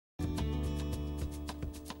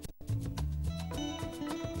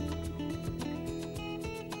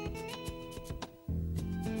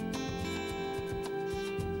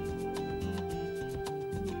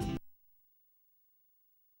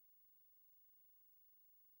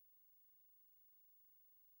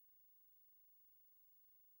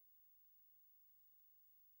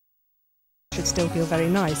should still feel very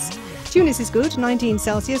nice. Tunis is good, 19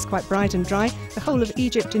 Celsius, quite bright and dry. The whole of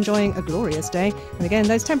Egypt enjoying a glorious day. And again,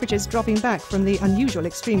 those temperatures dropping back from the unusual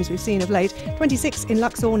extremes we've seen of late. 26 in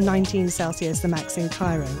Luxor, 19 Celsius, the max in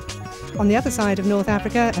Cairo. On the other side of North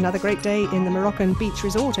Africa, another great day in the Moroccan beach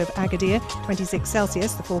resort of Agadir, 26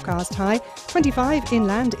 Celsius, the forecast high. 25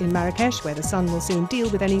 inland in Marrakesh, where the sun will soon deal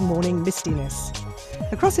with any morning mistiness.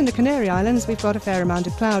 Across in the Canary Islands, we've got a fair amount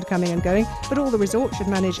of cloud coming and going, but all the resort should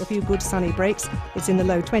manage a few good sunny breaks. It's in the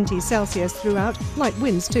low 20s Celsius throughout, light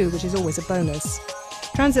winds too, which is always a bonus.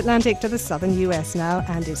 Transatlantic to the southern US now,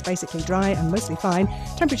 and it's basically dry and mostly fine.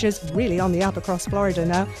 Temperatures really on the up across Florida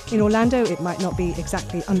now. In Orlando, it might not be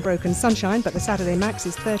exactly unbroken sunshine, but the Saturday max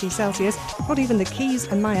is 30 Celsius. Not even the Keys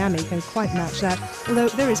and Miami can quite match that, although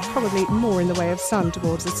there is probably more in the way of sun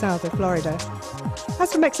towards the south of Florida.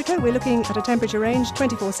 As for Mexico, we're looking at a temperature range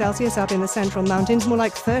 24 Celsius up in the central mountains, more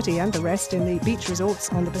like 30 and the rest in the beach resorts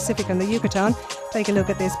on the Pacific and the Yucatan. Take a look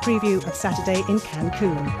at this preview of Saturday in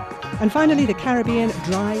Cancun. And finally, the Caribbean,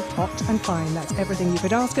 dry, hot and fine. That's everything you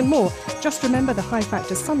could ask and more. Just remember the high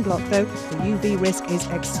factor sunblock, though. The UV risk is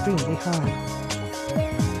extremely high.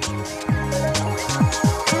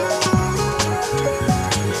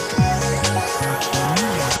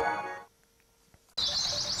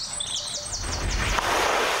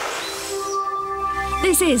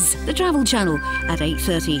 This is the Travel Channel. At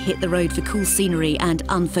 8:30, hit the road for cool scenery and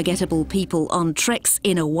unforgettable people on treks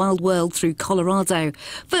in a wild world through Colorado.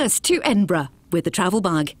 First to Edinburgh with the Travel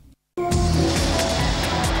Bug. Flight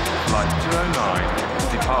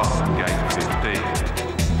 209, depart at gate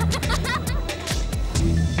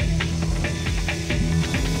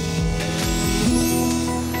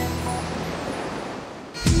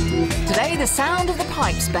 15. Today, the sound of the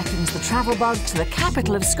pipes beckons the Travel Bug to the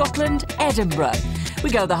capital of Scotland, Edinburgh. We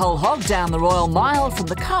go the whole hog down the Royal Mile from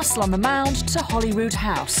the Castle on the Mound to Holyrood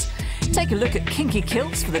House. Take a look at kinky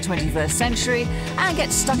kilts for the 21st century and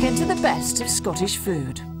get stuck into the best of Scottish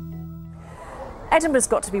food. Edinburgh's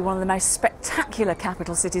got to be one of the most spectacular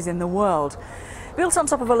capital cities in the world. Built on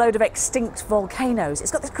top of a load of extinct volcanoes,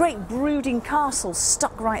 it's got this great brooding castle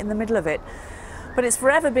stuck right in the middle of it. But it's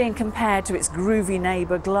forever being compared to its groovy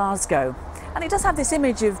neighbour Glasgow. And it does have this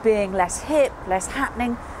image of being less hip, less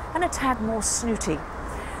happening, and a tad more snooty.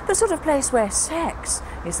 The sort of place where sex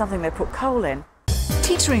is something they put coal in.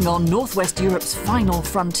 Teetering on northwest Europe's final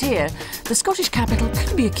frontier, the Scottish capital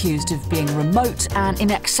could be accused of being remote and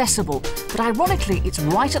inaccessible, but ironically it's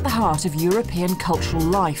right at the heart of European cultural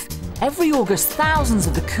life. Every August, thousands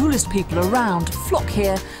of the coolest people around flock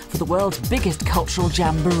here for the world's biggest cultural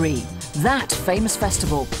jamboree. That famous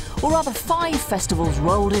festival, or rather 5 festivals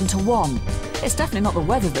rolled into one. It's definitely not the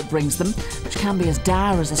weather that brings them, which can be as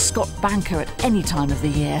dour as a Scot banker at any time of the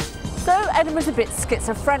year. So Edinburgh's a bit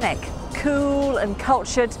schizophrenic, cool and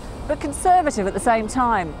cultured, but conservative at the same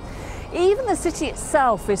time. Even the city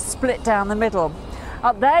itself is split down the middle.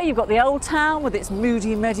 Up there you've got the old town with its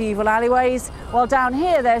moody medieval alleyways, while down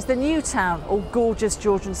here there's the new town, all gorgeous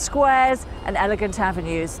Georgian squares and elegant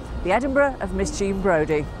avenues. The Edinburgh of Miss Jean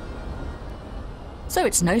Brodie. So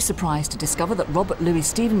it's no surprise to discover that Robert Louis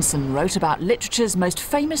Stevenson wrote about literature's most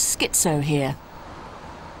famous schizo here.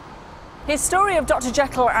 His story of Dr.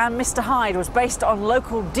 Jekyll and Mr. Hyde was based on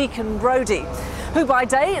local Deacon Brodie, who by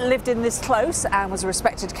day lived in this close and was a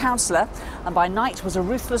respected counsellor, and by night was a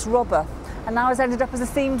ruthless robber, and now has ended up as a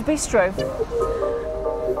themed bistro.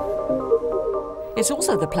 It's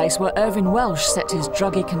also the place where Irving Welsh set his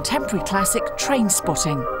druggy contemporary classic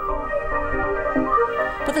Trainspotting.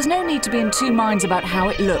 But there's no need to be in two minds about how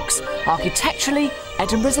it looks. Architecturally,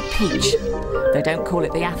 Edinburgh's a peach. They don't call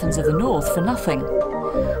it the Athens of the North for nothing.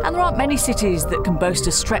 And there aren't many cities that can boast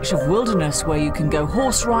a stretch of wilderness where you can go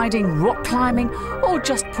horse riding, rock climbing, or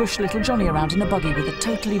just push little Johnny around in a buggy with a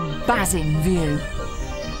totally bazzing view.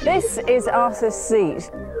 This is Arthur's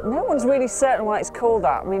Seat. No one's really certain why it's called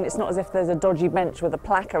that. I mean, it's not as if there's a dodgy bench with a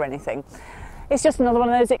plaque or anything. It's just another one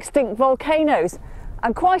of those extinct volcanoes.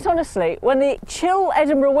 And quite honestly, when the chill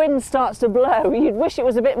Edinburgh wind starts to blow, you'd wish it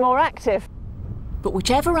was a bit more active. But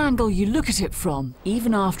whichever angle you look at it from,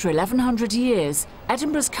 even after 1100 years,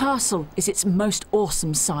 Edinburgh's castle is its most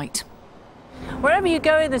awesome sight. Wherever you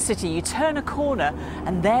go in the city, you turn a corner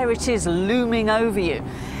and there it is looming over you.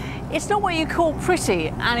 It's not what you call pretty,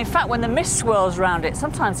 and in fact when the mist swirls around it,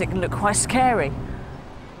 sometimes it can look quite scary.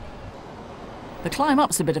 The climb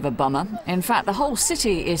up's a bit of a bummer. In fact, the whole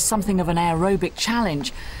city is something of an aerobic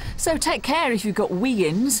challenge. So take care if you've got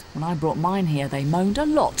wee-ins. When I brought mine here, they moaned a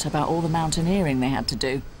lot about all the mountaineering they had to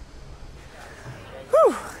do.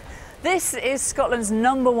 Whew. This is Scotland's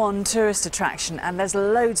 #1 tourist attraction, and there's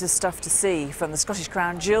loads of stuff to see, from the Scottish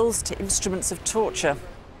Crown jewels to instruments of torture.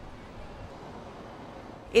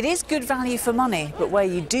 It is good value for money, but where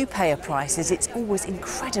you do pay a price is it's always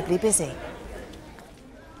incredibly busy.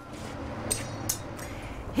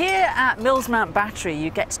 Here at Millsmount Battery, you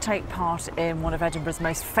get to take part in one of Edinburgh's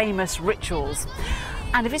most famous rituals.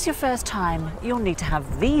 And if it's your first time, you'll need to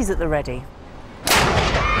have these at the ready.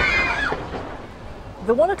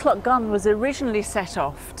 The 1 o'clock gun was originally set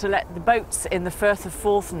off to let the boats in the Firth of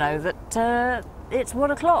Forth know that it's 1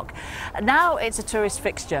 o'clock. Now it's a tourist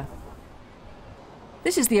fixture.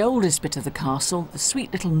 This is the oldest bit of the castle, the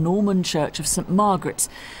sweet little Norman church of St Margaret's,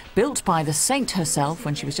 built by the saint herself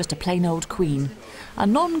when she was just a plain old queen. A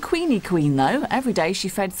non-queenie queen, though. Every day she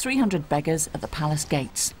fed 300 beggars at the palace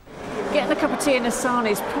gates. Getting a cup of tea in Asani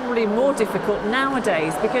is probably more difficult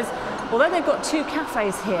nowadays because although they've got 2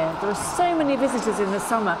 cafes here, there are so many visitors in the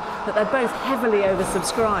summer that they're both heavily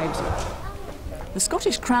oversubscribed. The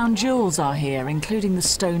Scottish crown jewels are here, including the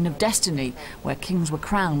Stone of Destiny, where kings were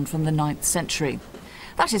crowned from the 9th century.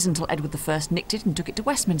 That is until Edward I nicked it and took it to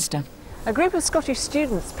Westminster. A group of Scottish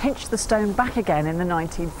students pinched the stone back again in the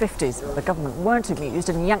 1950s. The government weren't amused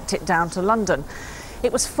and yanked it down to London.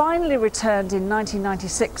 It was finally returned in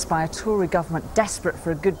 1996 by a Tory government desperate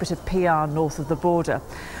for a good bit of PR north of the border.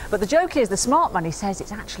 But the joke is the smart money says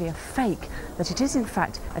it's actually a fake, that it is in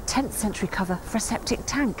fact a 10th century cover for a septic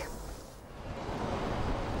tank.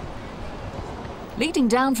 Leading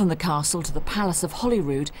down from the castle to the Palace of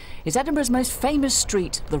Holyrood is Edinburgh's most famous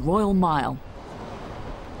street, the Royal Mile.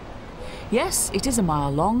 Yes, it is a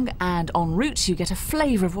mile long, and en route you get a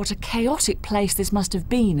flavour of what a chaotic place this must have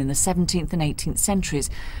been in the 17th and 18th centuries,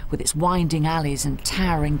 with its winding alleys and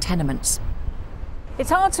towering tenements.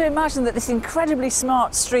 It's hard to imagine that this incredibly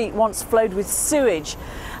smart street once flowed with sewage,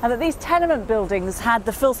 and that these tenement buildings had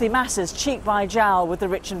the filthy masses cheek by jowl with the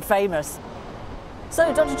rich and famous.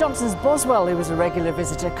 So Dr Johnson's Boswell, who was a regular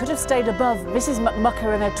visitor, could have stayed above Mrs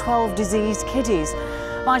McMucker and her 12 diseased kiddies.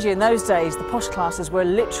 Mind you, in those days, the posh classes were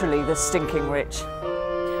literally the stinking rich.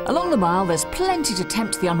 Along the mile, there's plenty to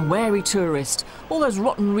tempt the unwary tourist. All those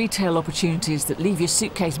rotten retail opportunities that leave your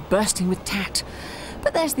suitcase bursting with tat.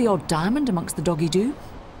 But there's the odd diamond amongst the doggy-doo.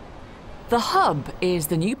 The Hub is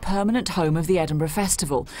the new permanent home of the Edinburgh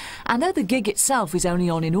Festival, and though the gig itself is only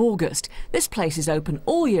on in August, this place is open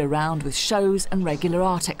all year round with shows and regular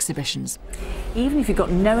art exhibitions. Even if you've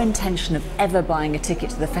got no intention of ever buying a ticket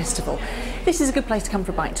to the festival, this is a good place to come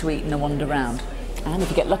for a bite to eat and a wander round. And if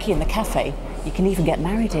you get lucky in the cafe, you can even get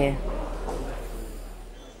married here.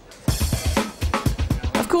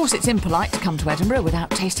 Of course, it's impolite to come to Edinburgh without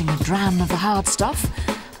tasting a dram of the hard stuff.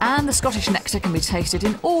 And the Scottish nectar can be tasted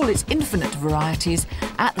in all its infinite varieties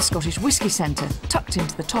at the Scottish Whisky Centre, tucked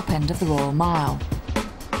into the top end of the Royal Mile.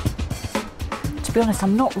 To be honest,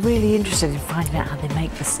 I'm not really interested in finding out how they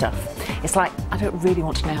make the stuff. It's like, I don't really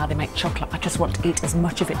want to know how they make chocolate. I just want to eat as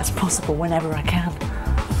much of it as possible whenever I can.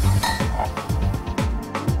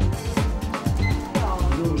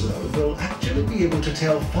 Rosa will actually be able to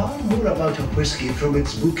tell far more about a whisky from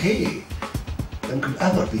its bouquet than could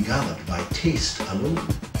ever be gathered by taste alone.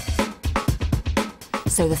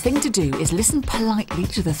 So the thing to do is listen politely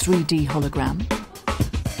to the 3D hologram.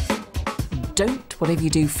 Don't, whatever you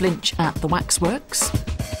do, flinch at the waxworks.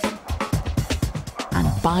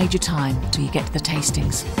 And bide your time till you get to the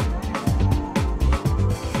tastings.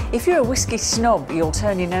 If you're a whisky snob, you'll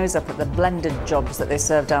turn your nose up at the blended jobs that they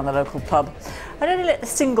serve down the local pub. I'd only let the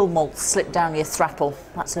single malt slip down your thrapple.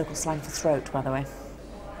 That's local slang for throat, by the way.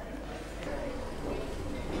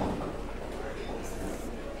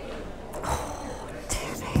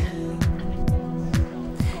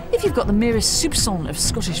 If you've got the merest soupçon of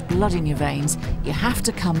Scottish blood in your veins, you have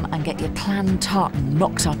to come and get your clan tartan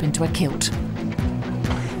knocked up into a kilt.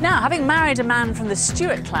 Now, having married a man from the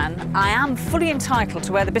Stuart clan, I am fully entitled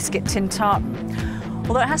to wear the biscuit tin tartan.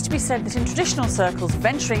 Although it has to be said that in traditional circles,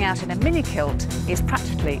 venturing out in a mini kilt is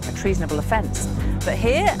practically a treasonable offence. But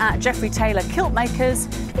here at Geoffrey Taylor Kilt Makers,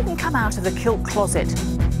 you can come out of the kilt closet.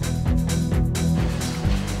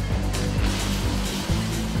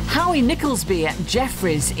 Howie Nicholsby at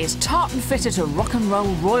Jeffrey's is tartan fitter to rock and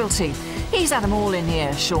roll royalty. He's had them all in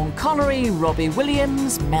here: Sean Connery, Robbie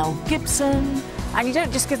Williams, Mel Gibson. And you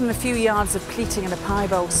don't just give them a few yards of pleating and a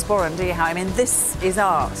piebald sporran, do you, Howie? I mean, this is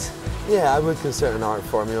art. Yeah, I would consider it an art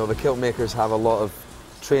form. You know, the kilt makers have a lot of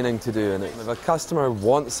training to do in it. If a customer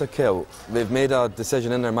wants a kilt, they've made a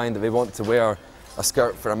decision in their mind that they want to wear a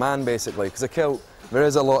skirt for a man, basically, because a kilt, there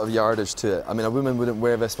is a lot of yardage to it. I mean, a woman wouldn't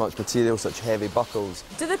wear this much material, such heavy buckles.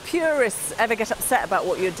 Do the purists ever get upset about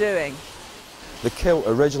what you're doing? The kilt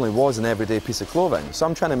originally was an everyday piece of clothing, so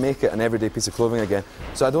I'm trying to make it an everyday piece of clothing again.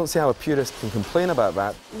 So I don't see how a purist can complain about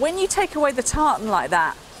that. When you take away the tartan like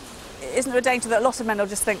that, isn't there a danger that a lot of men will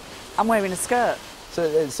just think, I'm wearing a skirt? So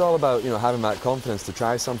it's all about, having that confidence to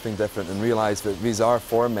try something different and realise that these are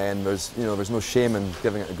for men. There's no shame in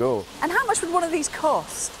giving it a go. And how much would one of these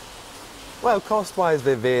cost? Well, cost-wise,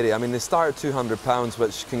 they vary. I mean, they start at £200,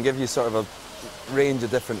 which can give you sort of a range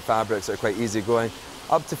of different fabrics that are quite easy going,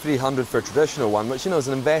 up to £300 for a traditional one, which, is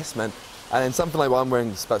an investment. And then something like what I'm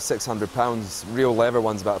wearing is about £600. Real leather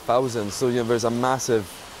one's about £1,000. So, there's a massive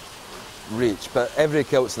reach. But every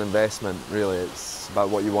kilt's an investment, really. It's about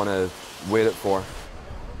what you want to wear it for.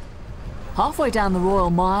 Halfway down the Royal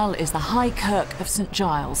Mile is the High Kirk of St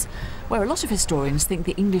Giles, where a lot of historians think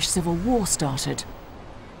the English Civil War started.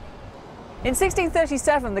 In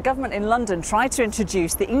 1637, the government in London tried to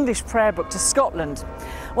introduce the English prayer book to Scotland.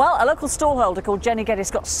 Well, a local stallholder called Jenny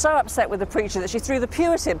Geddes got so upset with the preacher that she threw the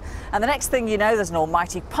pew at him. And the next thing you know, there's an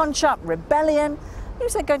almighty punch-up, rebellion. Who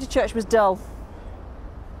said going to church was dull?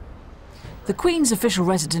 The Queen's official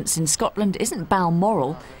residence in Scotland isn't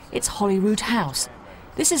Balmoral, it's Holyrood House.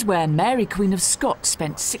 This is where Mary, Queen of Scots,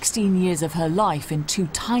 spent 16 years of her life in 2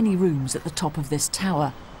 tiny rooms at the top of this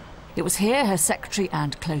tower. It was here her secretary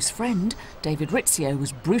and close friend, David Rizzio,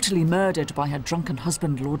 was brutally murdered by her drunken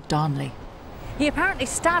husband, Lord Darnley. He apparently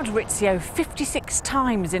stabbed Rizzio 56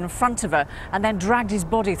 times in front of her and then dragged his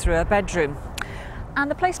body through her bedroom.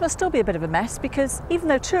 And the place must still be a bit of a mess because even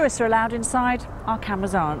though tourists are allowed inside, our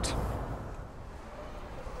cameras aren't.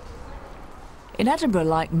 In Edinburgh,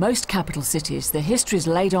 like most capital cities, the history's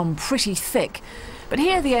laid on pretty thick. But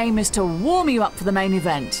here the aim is to warm you up for the main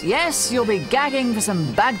event. Yes, you'll be gagging for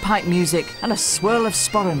some bagpipe music and a swirl of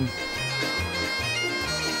sporran.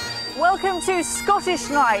 Welcome to Scottish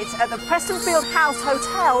Night at the Prestonfield House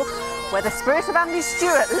Hotel, where the spirit of Andy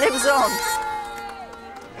Stewart lives on.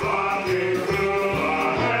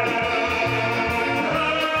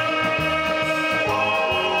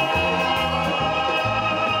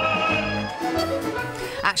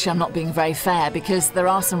 Actually, I'm not being very fair because there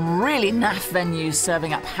are some really naff venues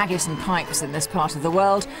serving up haggis and pipes in this part of the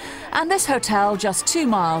world, and this hotel, just 2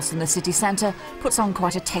 miles from the city centre, puts on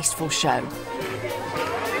quite a tasteful show.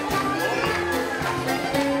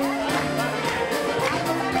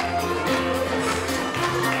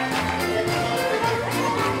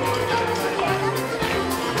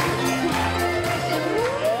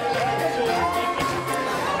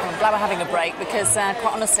 Glad we're having a break because,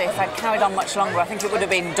 quite honestly, if I'd carried on much longer, I think it would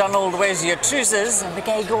have been Donald, where's your trousers, and the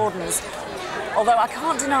Gay Gordons. Although I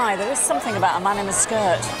can't deny there is something about a man in a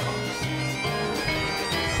skirt.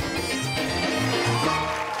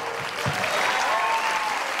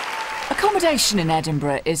 Accommodation in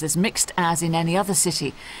Edinburgh is as mixed as in any other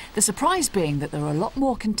city, the surprise being that there are a lot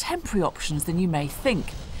more contemporary options than you may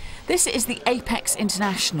think. This is the Apex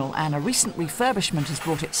International, and a recent refurbishment has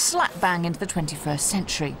brought it slap bang into the 21st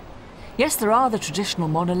century. Yes, there are the traditional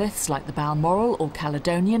monoliths like the Balmoral or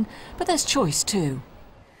Caledonian, but there's choice too.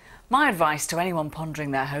 My advice to anyone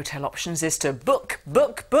pondering their hotel options is to book,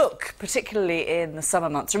 particularly in the summer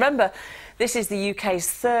months. Remember, this is the UK's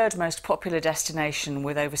 3rd most popular destination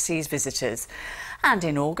with overseas visitors. And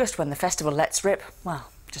in August, when the festival lets rip, well,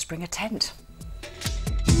 just bring a tent.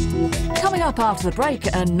 Coming up after the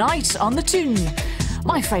break, a night on the Toon.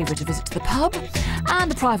 My favourite, a visit to the pub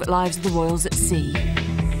and the private lives of the royals at sea.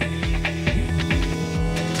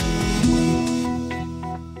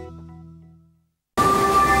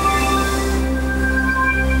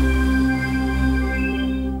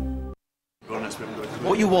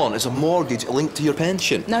 What you want is a mortgage linked to your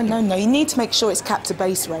pension. No, you need to make sure it's capped to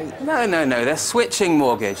base rate. No, they're switching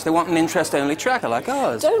mortgage. They want an interest-only tracker like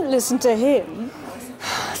ours. Don't listen to him.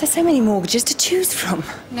 There's so many mortgages to choose from.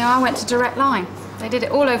 No, I went to Direct Line. They did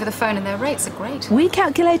it all over the phone and their rates are great. We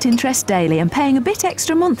calculate interest daily and paying a bit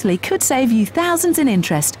extra monthly could save you thousands in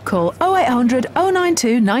interest. Call 0800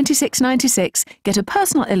 092 9696. Get a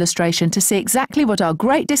personal illustration to see exactly what our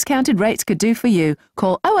great discounted rates could do for you.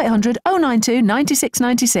 Call 0800 092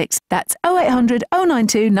 9696. That's 0800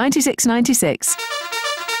 092 9696.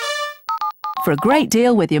 For a great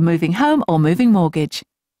deal with your moving home or moving mortgage.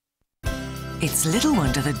 It's little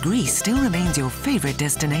wonder that Greece still remains your favourite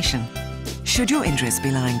destination. Should your interest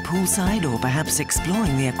be lying poolside or perhaps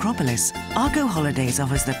exploring the Acropolis, Argo Holidays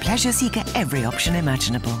offers the pleasure seeker every option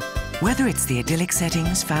imaginable. Whether it's the idyllic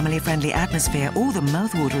settings, family-friendly atmosphere or the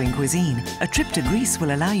mouth-watering cuisine, a trip to Greece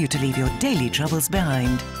will allow you to leave your daily troubles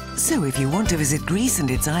behind. So if you want to visit Greece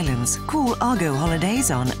and its islands, call Argo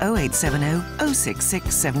Holidays on 0870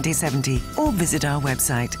 066 7070 or visit our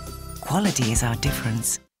website. Quality is our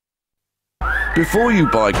difference. Before you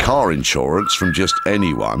buy car insurance from just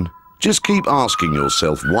anyone, just keep asking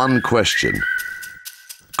yourself one question.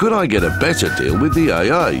 Could I get a better deal with the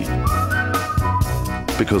AA?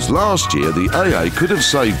 because last year the AA could have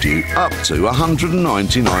saved you up to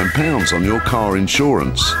 £199 on your car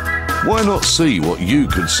insurance. Why not see what you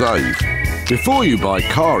could save? Before you buy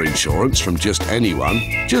car insurance from just anyone,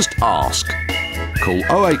 just ask. Call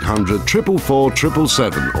 0800 444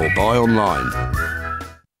 777 or buy online.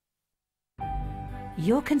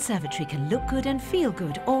 Your conservatory can look good and feel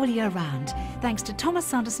good all year round thanks to Thomas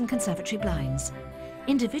Sanderson Conservatory blinds.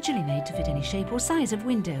 Individually made to fit any shape or size of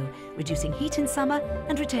window, reducing heat in summer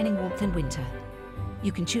and retaining warmth in winter.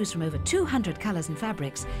 You can choose from over 200 colours and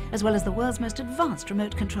fabrics, as well as the world's most advanced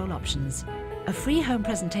remote control options. A free home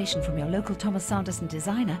presentation from your local Thomas Sanderson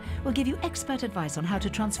designer will give you expert advice on how to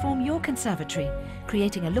transform your conservatory,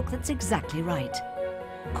 creating a look that's exactly right.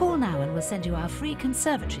 Call now and we'll send you our free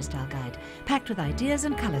conservatory style guide, packed with ideas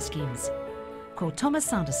and colour schemes. Call Thomas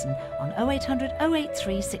Sanderson on 0800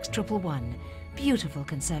 083 6111. Beautiful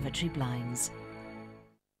conservatory blinds.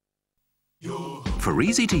 For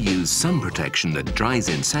easy-to-use sun protection that dries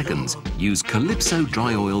in seconds, use Calypso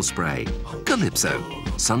Dry Oil Spray. Calypso,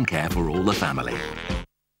 sun care for all the family.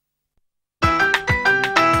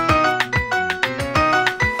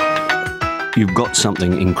 You've got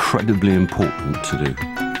something incredibly important to do.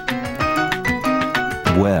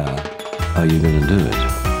 Where are you going to do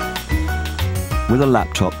it? With a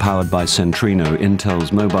laptop powered by Centrino,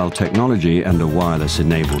 Intel's mobile technology and a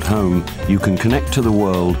wireless-enabled home, you can connect to the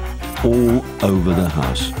world all over the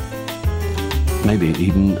house. Maybe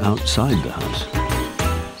even outside the house.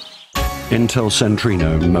 Intel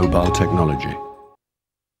Centrino mobile technology.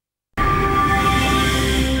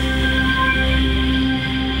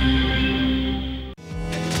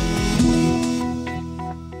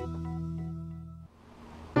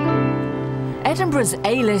 Edinburgh's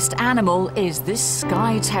A-list animal is this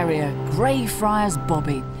Skye Terrier, Greyfriars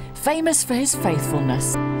Bobby, famous for his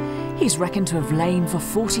faithfulness. He's reckoned to have lain for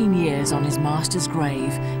 14 years on his master's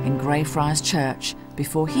grave in Greyfriars Church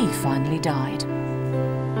before he finally died.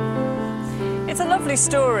 It's a lovely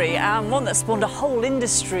story, and one that spawned a whole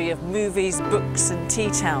industry of movies, books and tea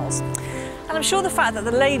towels. And I'm sure the fact that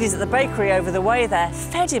the ladies at the bakery over the way there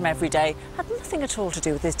fed him every day had nothing at all to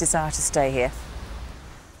do with his desire to stay here.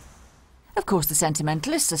 Of course, the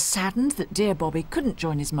sentimentalists are saddened that dear Bobby couldn't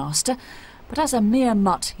join his master, but as a mere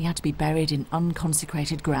mutt, he had to be buried in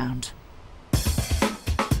unconsecrated ground.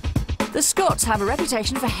 The Scots have a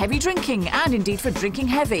reputation for heavy drinking, and indeed for drinking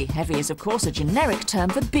heavy. Heavy is, of course, a generic term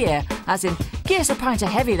for beer, as in, "Give us a pint of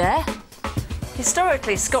heavy there."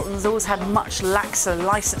 Historically, Scotland's always had much laxer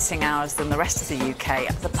licensing hours than the rest of the UK.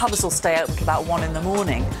 The pubs will stay open till about 1 in the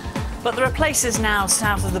morning. But there are places now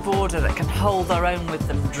south of the border that can hold their own with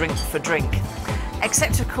them drink for drink.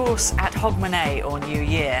 Except, of course, at Hogmanay or New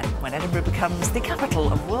Year, when Edinburgh becomes the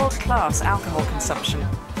capital of world-class alcohol consumption.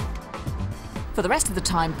 For the rest of the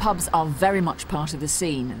time, pubs are very much part of the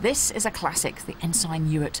scene. This is a classic, the Ensign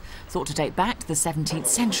Ewart, thought to date back to the 17th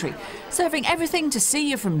century, serving everything to see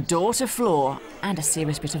you from door to floor, and a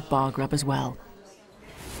serious bit of bar grub as well.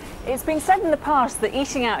 It's been said in the past that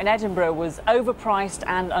eating out in Edinburgh was overpriced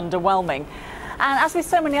and underwhelming. And as with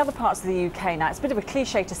so many other parts of the UK now, it's a bit of a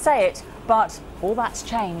cliche to say it, but all that's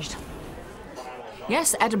changed.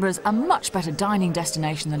 Yes, Edinburgh's a much better dining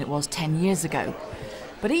destination than it was 10 years ago.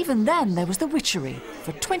 But even then, there was the Witchery,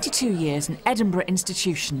 for 22 years an Edinburgh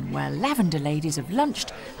institution where lavender ladies have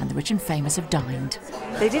lunched and the rich and famous have dined.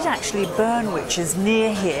 They did actually burn witches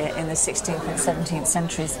near here in the 16th and 17th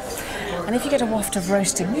centuries. And if you get a waft of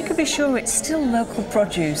roasting, you can be sure it's still local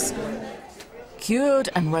produce. Cured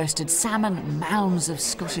and roasted salmon, mounds of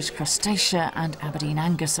Scottish crustacea and Aberdeen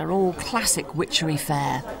Angus are all classic Witchery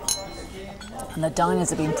fare. And the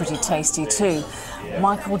diners have been pretty tasty too.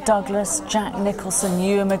 Michael Douglas, Jack Nicholson,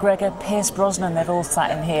 Ewan McGregor, Pierce Brosnan, they've all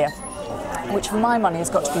sat in here. Which for my money has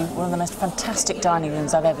got to be one of the most fantastic dining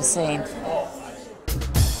rooms I've ever seen.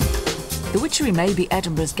 The Witchery may be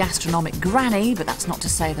Edinburgh's gastronomic granny, but that's not to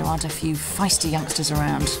say there aren't a few feisty youngsters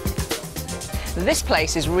around. This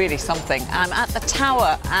place is really something. I'm at the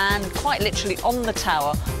tower, and quite literally on the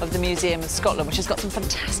tower of the Museum of Scotland, which has got some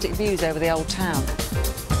fantastic views over the old town.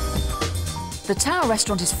 The Tower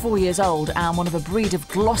restaurant is 4 years old and one of a breed of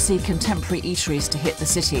glossy contemporary eateries to hit the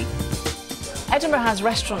city. Edinburgh has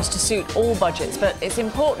restaurants to suit all budgets, but it's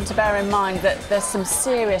important to bear in mind that there's some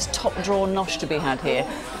serious top-drawer nosh to be had here.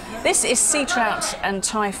 This is sea trout and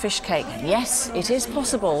Thai fish cake. And yes, it is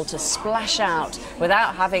possible to splash out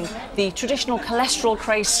without having the traditional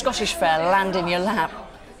cholesterol-crazed Scottish fare land in your lap.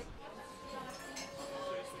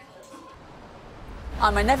 I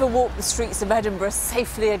may never walk the streets of Edinburgh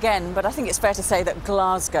safely again, but I think it's fair to say that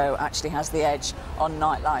Glasgow actually has the edge on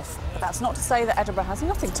nightlife. But that's not to say that Edinburgh has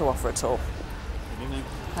nothing to offer at all. Good evening.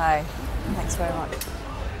 Hi, thanks very much.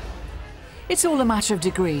 It's all a matter of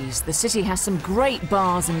degrees. The city has some great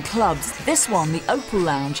bars and clubs. This one, the Opal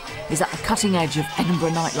Lounge, is at the cutting edge of Edinburgh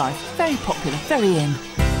nightlife. Very popular, very in.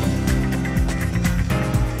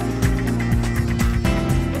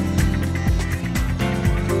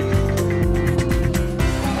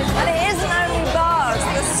 And it isn't only bars.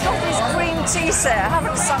 The Scottish green tea set. I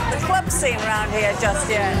haven't sunk the club scene around here just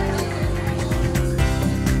yet.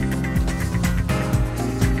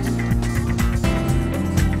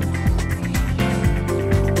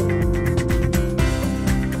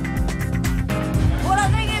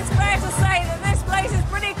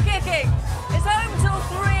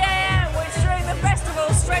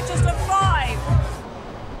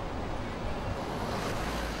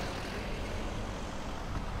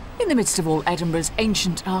 In the midst of all Edinburgh's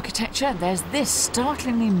ancient architecture, there's this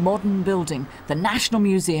startlingly modern building, the National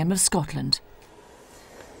Museum of Scotland.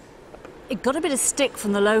 It got a bit of stick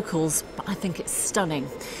from the locals, but I think it's stunning.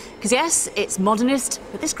 Because yes, it's modernist,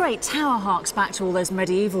 but this great tower harks back to all those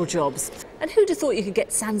medieval jobs. And who'd have thought you could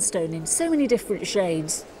get sandstone in so many different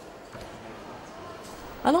shades?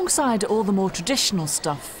 Alongside all the more traditional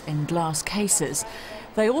stuff in glass cases,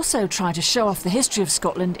 they also try to show off the history of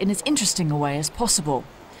Scotland in as interesting a way as possible.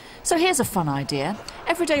 So here's a fun idea.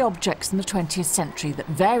 Everyday objects in the 20th century that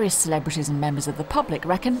various celebrities and members of the public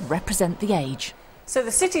reckon represent the age. So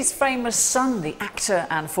the city's famous son, the actor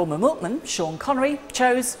and former milkman, Sean Connery,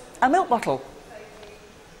 chose a milk bottle.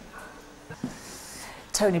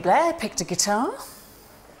 Tony Blair picked a guitar.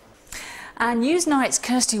 And Newsnight's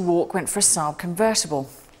Kirsty Walk went for a Saab convertible.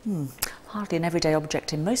 Hardly an everyday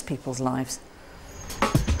object in most people's lives.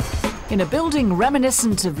 In a building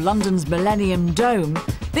reminiscent of London's Millennium Dome,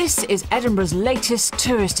 this is Edinburgh's latest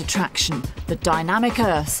tourist attraction, the Dynamic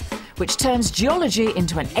Earth, which turns geology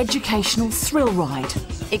into an educational thrill ride.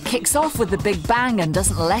 It kicks off with the Big Bang and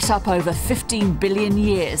doesn't let up over 15 billion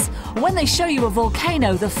years. When they show you a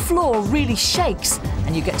volcano, the floor really shakes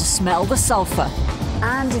and you get to smell the sulphur.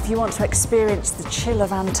 And if you want to experience the chill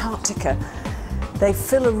of Antarctica, they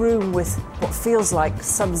fill a room with what feels like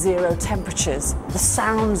sub-zero temperatures, the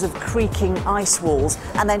sounds of creaking ice walls,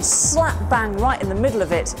 and then slap bang right in the middle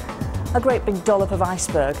of it, a great big dollop of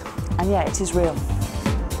iceberg. And yeah, it is real.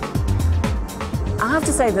 I have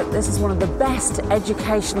to say that this is one of the best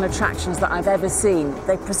educational attractions that I've ever seen.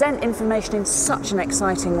 They present information in such an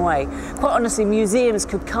exciting way. Quite honestly, museums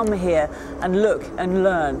could come here and look and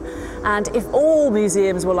learn. And if all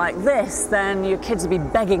museums were like this, then your kids would be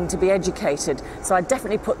begging to be educated. So I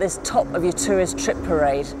definitely put this top of your tourist trip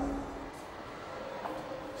parade.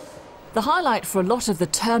 The highlight for a lot of the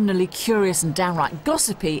terminally curious and downright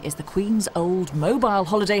gossipy is the Queen's old mobile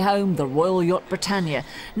holiday home, the Royal Yacht Britannia,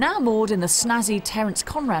 now moored in the snazzy Terence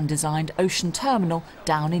Conran-designed ocean terminal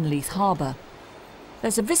down in Leith Harbour.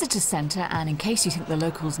 There's a visitor centre, and in case you think the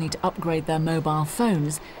locals need to upgrade their mobile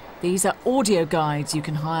phones, these are audio guides you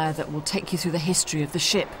can hire that will take you through the history of the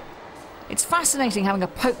ship. It's fascinating having a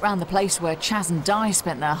poke round the place where Chas and Di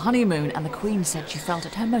spent their honeymoon, and the Queen said she felt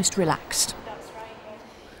at her most relaxed.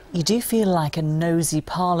 You do feel like a nosy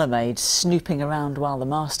parlourmaid snooping around while the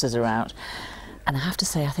masters are out. And I have to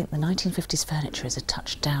say, I think the 1950s furniture is a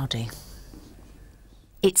touch dowdy.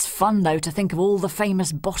 It's fun, though, to think of all the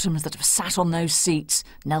famous bottoms that have sat on those seats.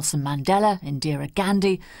 Nelson Mandela, Indira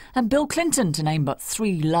Gandhi and Bill Clinton, to name but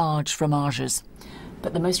 3 large fromages.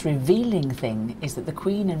 But the most revealing thing is that the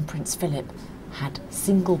Queen and Prince Philip had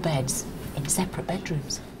single beds in separate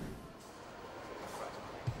bedrooms.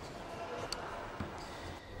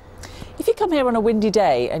 If you come here on a windy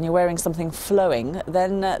day and you're wearing something flowing,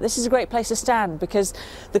 then this is a great place to stand, because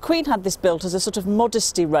the Queen had this built as a sort of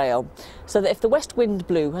modesty rail, so that if the west wind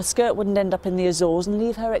blew, her skirt wouldn't end up in the Azores and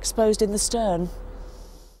leave her exposed in the stern.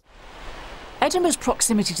 Edinburgh's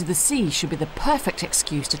proximity to the sea should be the perfect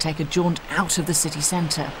excuse to take a jaunt out of the city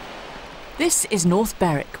centre. This is North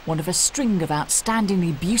Berwick, one of a string of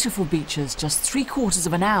outstandingly beautiful beaches just 3/4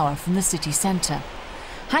 of an hour from the city centre.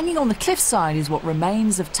 Hanging on the cliffside is what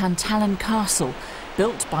remains of Tantallon Castle,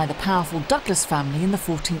 built by the powerful Douglas family in the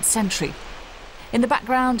 14th century. In the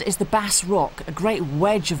background is the Bass Rock, a great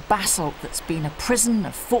wedge of basalt that's been a prison,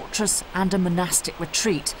 a fortress and a monastic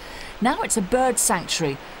retreat. Now it's a bird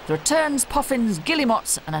sanctuary. There are terns, puffins,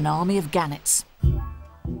 guillemots and an army of gannets.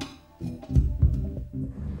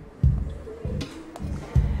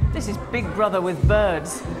 This is Big Brother with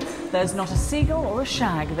birds. There's not a seagull or a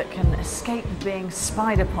shag that can escape being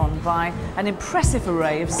spied upon by an impressive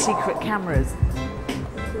array of secret cameras.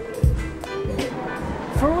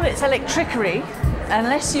 For all its electricity,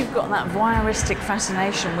 unless you've got that voyeuristic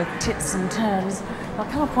fascination with tits and terns, there'll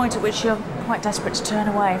come a point at which you're quite desperate to turn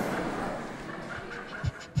away.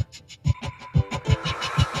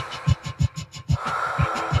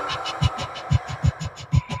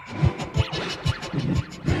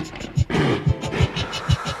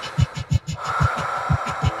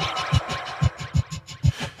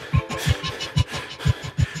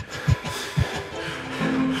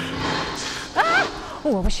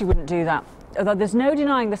 you wouldn't do that. Although there's no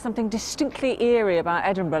denying there's something distinctly eerie about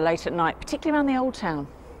Edinburgh late at night, particularly around the Old Town.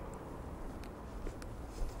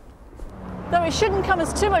 Though it shouldn't come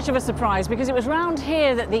as too much of a surprise, because it was round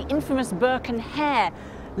here that the infamous Burke and Hare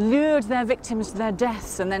lured their victims to their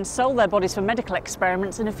deaths and then sold their bodies for medical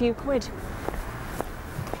experiments in a few quid.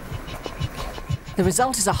 The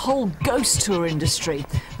result is a whole ghost tour industry.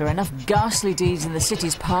 There are enough ghastly deeds in the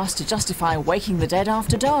city's past to justify waking the dead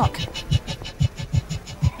after dark.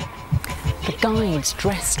 The guide's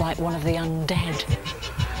dressed like one of the undead,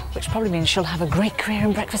 which probably means she'll have a great career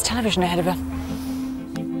in breakfast television ahead of her.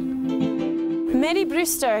 Mary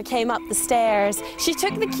Brewster came up the stairs. She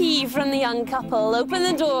took the key from the young couple, opened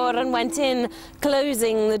the door and went in,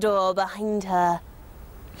 closing the door behind her.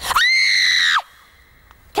 Ah!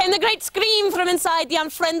 Came the great scream from inside the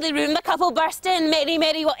unfriendly room. The couple burst in. Mary,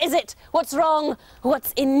 Mary, what is it? What's wrong?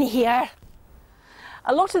 What's in here?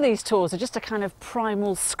 A lot of these tours are just a kind of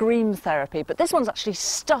primal scream therapy, but this one's actually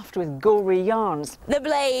stuffed with gory yarns. The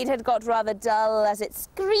blade had got rather dull as it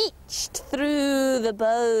screeched through the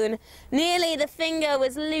bone. Nearly the finger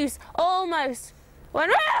was loose, almost, when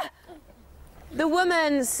the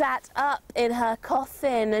woman sat up in her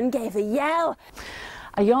coffin and gave a yell.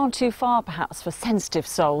 A yarn too far, perhaps, for sensitive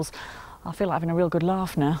souls. I feel like having a real good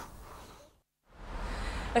laugh now.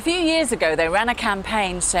 A few years ago, they ran a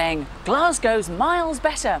campaign saying, Glasgow's miles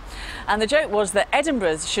better. And the joke was that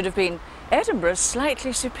Edinburgh's should have been Edinburgh's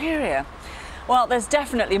slightly superior. Well, there's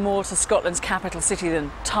definitely more to Scotland's capital city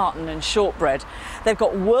than tartan and shortbread. They've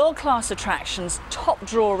got world-class attractions,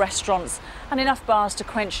 top-drawer restaurants, and enough bars to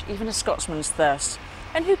quench even a Scotsman's thirst.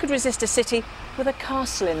 And who could resist a city with a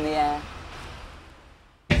castle in the air?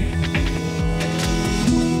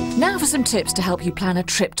 Now for some tips to help you plan a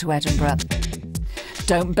trip to Edinburgh.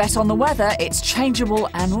 Don't bet on the weather. It's changeable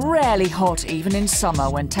and rarely hot even in summer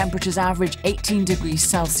when temperatures average 18 degrees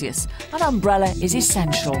Celsius. An umbrella is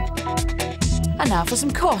essential. And now for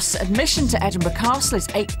some costs. Admission to Edinburgh Castle is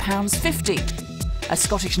 £8.50. A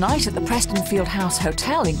Scottish night at the Prestonfield House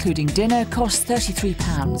Hotel, including dinner, costs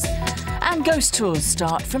 £33. And ghost tours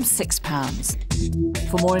start from £6.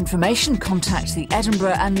 For more information, contact the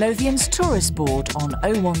Edinburgh and Lothians Tourist Board on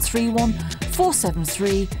 0131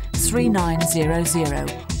 473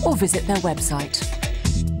 3900 or visit their website.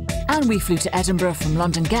 And we flew to Edinburgh from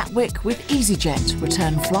London Gatwick with EasyJet.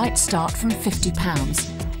 Return flights start from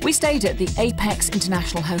 £50. We stayed at the Apex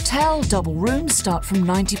International Hotel. Double rooms start from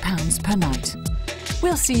 £90 per night.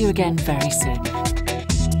 We'll see you again very soon.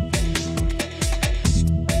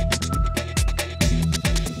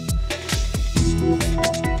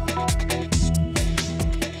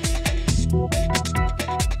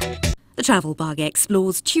 The Travel Bug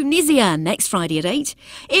explores Tunisia next Friday at 8.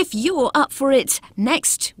 If you're up for it,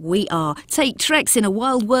 next we are. Take treks in a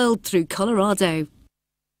wild world through Colorado.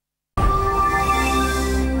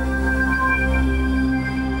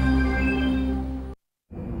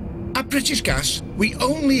 At British Gas, we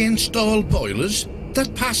only install boilers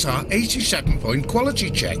that pass our 87-point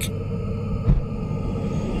quality check.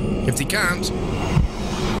 If they can't,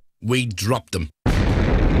 we drop them.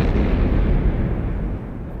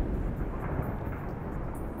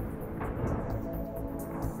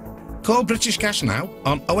 Call British Gas now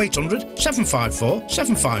on 0800 754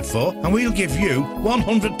 754 and we'll give you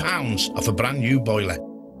 £100 off a brand new boiler.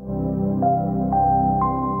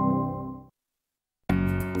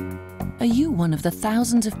 Are you one of the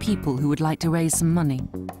thousands of people who would like to raise some money?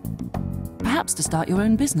 Perhaps to start your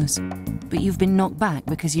own business, but you've been knocked back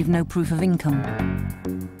because you've no proof of income.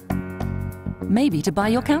 Maybe to buy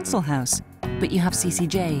your council house, but you have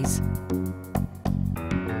CCJs.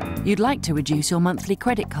 You'd like to reduce your monthly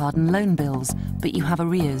credit card and loan bills, but you have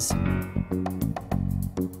arrears.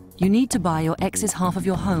 You need to buy your ex's half of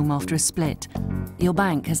your home after a split. Your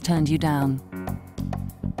bank has turned you down.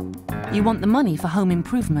 You want the money for home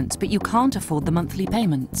improvements, but you can't afford the monthly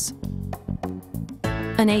payments.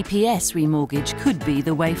 An APS remortgage could be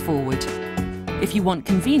the way forward. If you want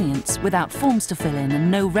convenience without forms to fill in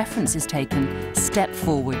and no references taken, step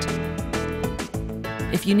forward.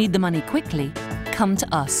 If you need the money quickly, come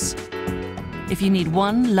to us. If you need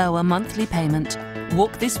one lower monthly payment,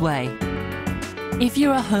 walk this way. If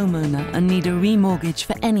you're a homeowner and need a remortgage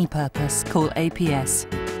for any purpose, call APS.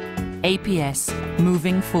 APS,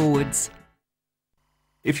 moving forwards.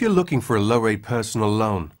 If you're looking for a low-rate personal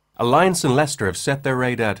loan, Alliance and Leicester have set their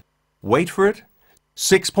rate at, wait for it,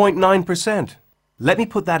 6.9%. Let me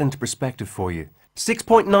put that into perspective for you.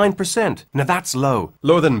 6.9%. Now that's low.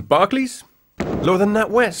 Lower than Barclays? Lower than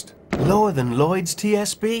NatWest? Lower than Lloyd's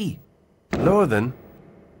TSB? Lower than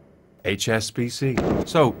HSBC?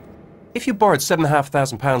 So, if you borrowed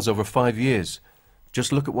 £7,500 over 5 years,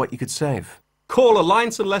 Just look at what you could save. Call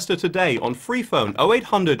Alliance and Leicester today on free phone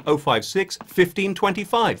 0800 056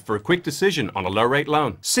 1525 for a quick decision on a low rate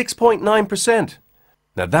loan. 6.9%.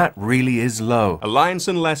 Now that really is low. Alliance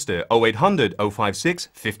and Leicester 0800 056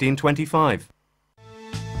 1525.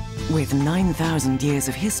 With 9,000 years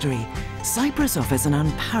of history, Cyprus offers an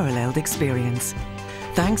unparalleled experience.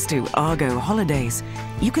 Thanks to Argo Holidays,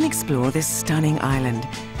 you can explore this stunning island,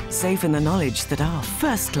 safe in the knowledge that our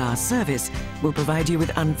first-class service will provide you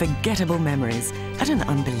with unforgettable memories at an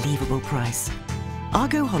unbelievable price.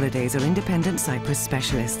 Argo Holidays are independent Cyprus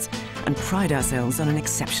specialists and pride ourselves on an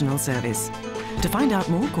exceptional service. To find out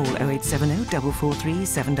more, call 0870 443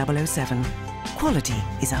 7007. Quality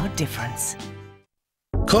is our difference.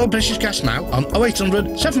 Call British Gas now on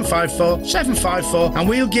 0800 754 754 and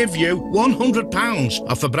we'll give you £100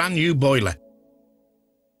 off a brand new boiler.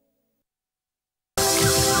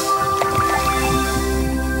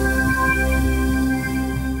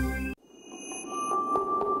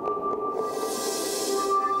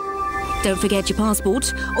 Don't forget your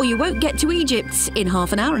passport, or you won't get to Egypt in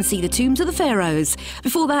half an hour and see the tombs of the pharaohs.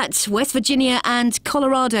 Before that, West Virginia and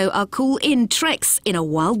Colorado are cool in treks in a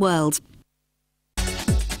wild world.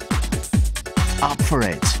 Up for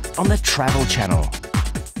it on the Travel Channel.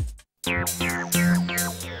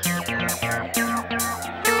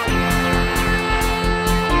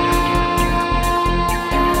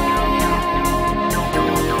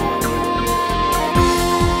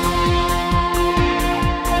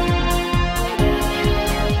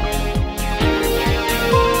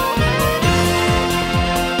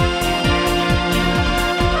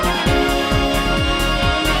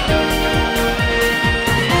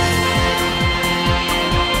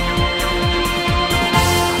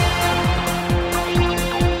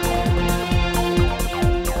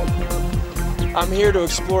 I'm here to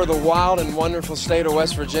explore the wild and wonderful state of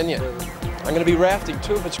West Virginia. I'm going to be rafting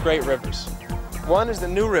two of its great rivers. One is the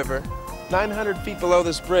New River, 900 feet below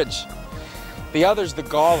this bridge. The other's the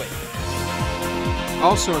Gauley.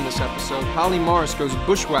 Also in this episode, Holly Morris goes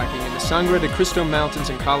bushwhacking in the Sangre de Cristo Mountains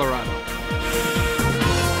in Colorado.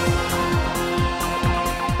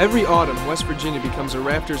 Every autumn, West Virginia becomes a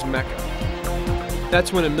rafter's mecca.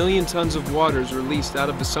 That's when 1 million tons of water is released out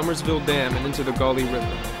of the Summersville Dam and into the Gauley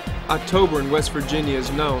River. October in West Virginia is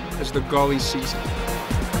known as the Gauley season.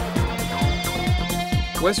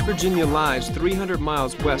 West Virginia lies 300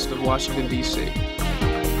 miles west of Washington, D.C.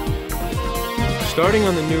 Starting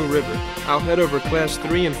on the New River, I'll head over Class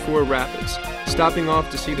 3 and 4 rapids, stopping off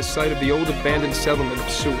to see the site of the old abandoned settlement of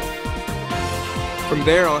Sewell. From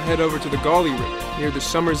there, I'll head over to the Gauley River, near the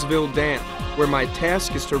Summersville Dam, where my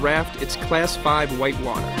task is to raft its Class 5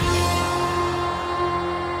 whitewater.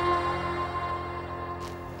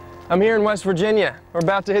 I'm here in West Virginia. We're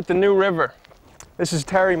about to hit the New River. This is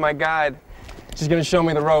Terry, my guide. She's gonna show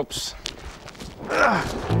me the ropes.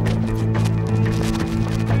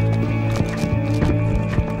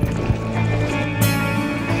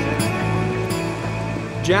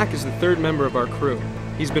 Jack is the third member of our crew.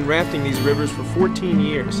 He's been rafting these rivers for 14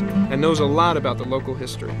 years and knows a lot about the local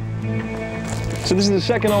history. So this is the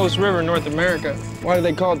second oldest river in North America. Why do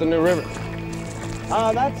they call it the New River?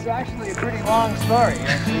 That's actually a pretty long story.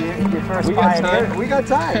 Your first We got time. We got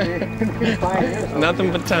time.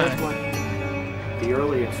 Nothing but time. The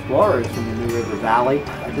early explorers from the New River Valley,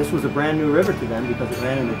 this was a brand new river to them because it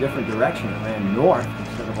ran in a different direction. It ran north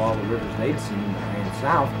instead of all the rivers they'd seen that ran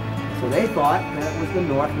south. So they thought that it was the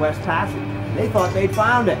Northwest Passage. They thought they'd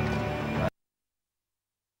found it.